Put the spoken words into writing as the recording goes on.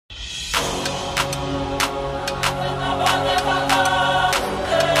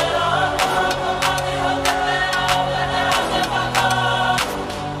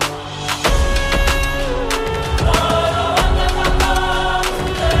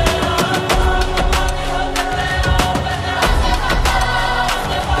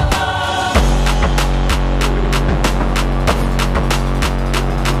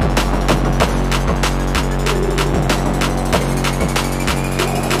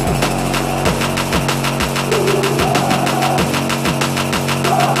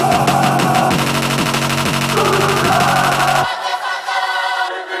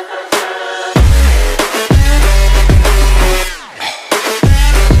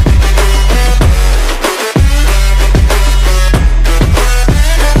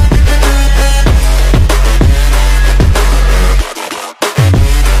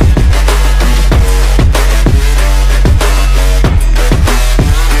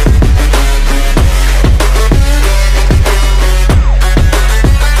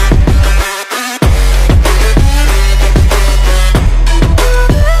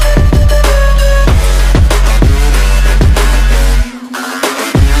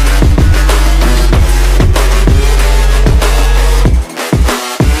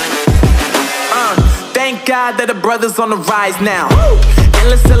God that the brothers on the rise now.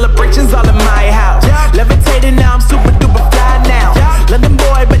 Endless celebrations all in my house. Levitating now, I'm super duper fly now. London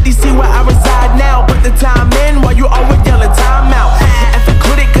boy, but DC where I reside now. Put the time in while you always yelling time out. And for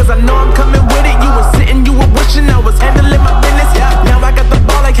quit it, cause I know I'm coming with it. You were sitting, you were wishing I was handling my business. Now I got the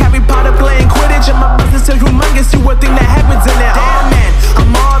ball like Harry Potter playing Quidditch. And my business is humongous, you would think that happens in there. Oh man,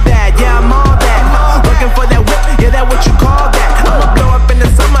 I'm all that, yeah, I'm all that. Looking for that whip, yeah, that what you call that. I'ma blow up in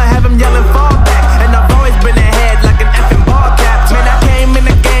the summer, have them yelling fall back. And I've always been ahead like an effing ball cap. Man, I came in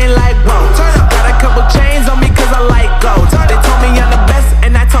the game like, whoa. Got a couple chains on me cause I like gold. They told me I'm the best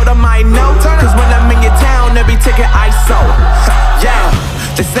and I told them I know. Cause when I'm in your town, every ticket I sold. Yeah,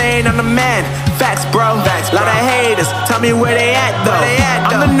 they saying I'm the man. Facts, bro. Lot of haters, tell me where they at though.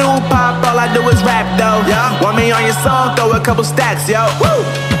 I'm the new pop, all I do is rap though. Want me on your song, throw a couple stacks, yo.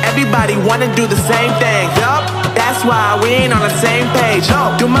 Everybody wanna do the same thing. That's why we ain't on the same page.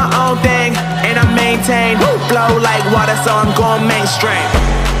 Do my own thing and I maintain. Flow like water, so I'm going mainstream.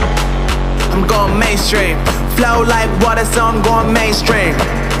 I'm going mainstream. Flow like water, so I'm going mainstream.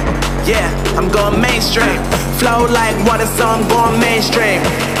 Yeah, I'm going mainstream. Flow like water, so I'm going mainstream.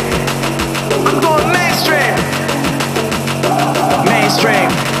 I'm going mainstream. Mainstream.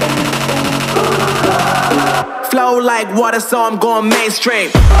 Flow like water, so I'm going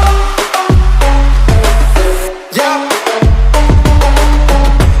mainstream. Yeah.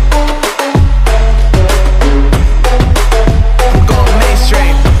 I'm going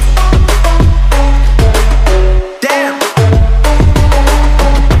mainstream. Damn.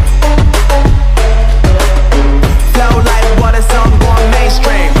 Flow like water, so I'm going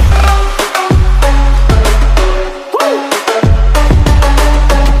mainstream.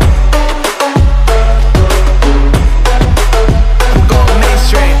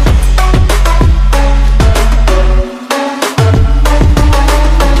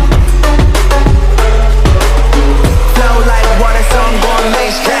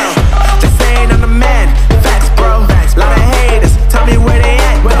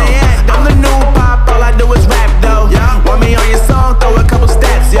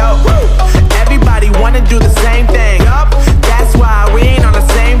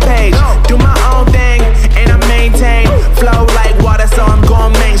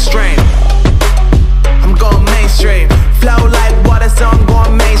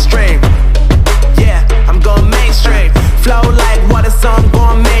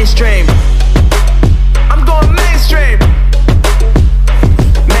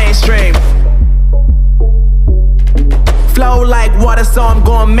 Flow like water, so I'm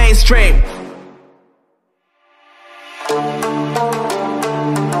going mainstream.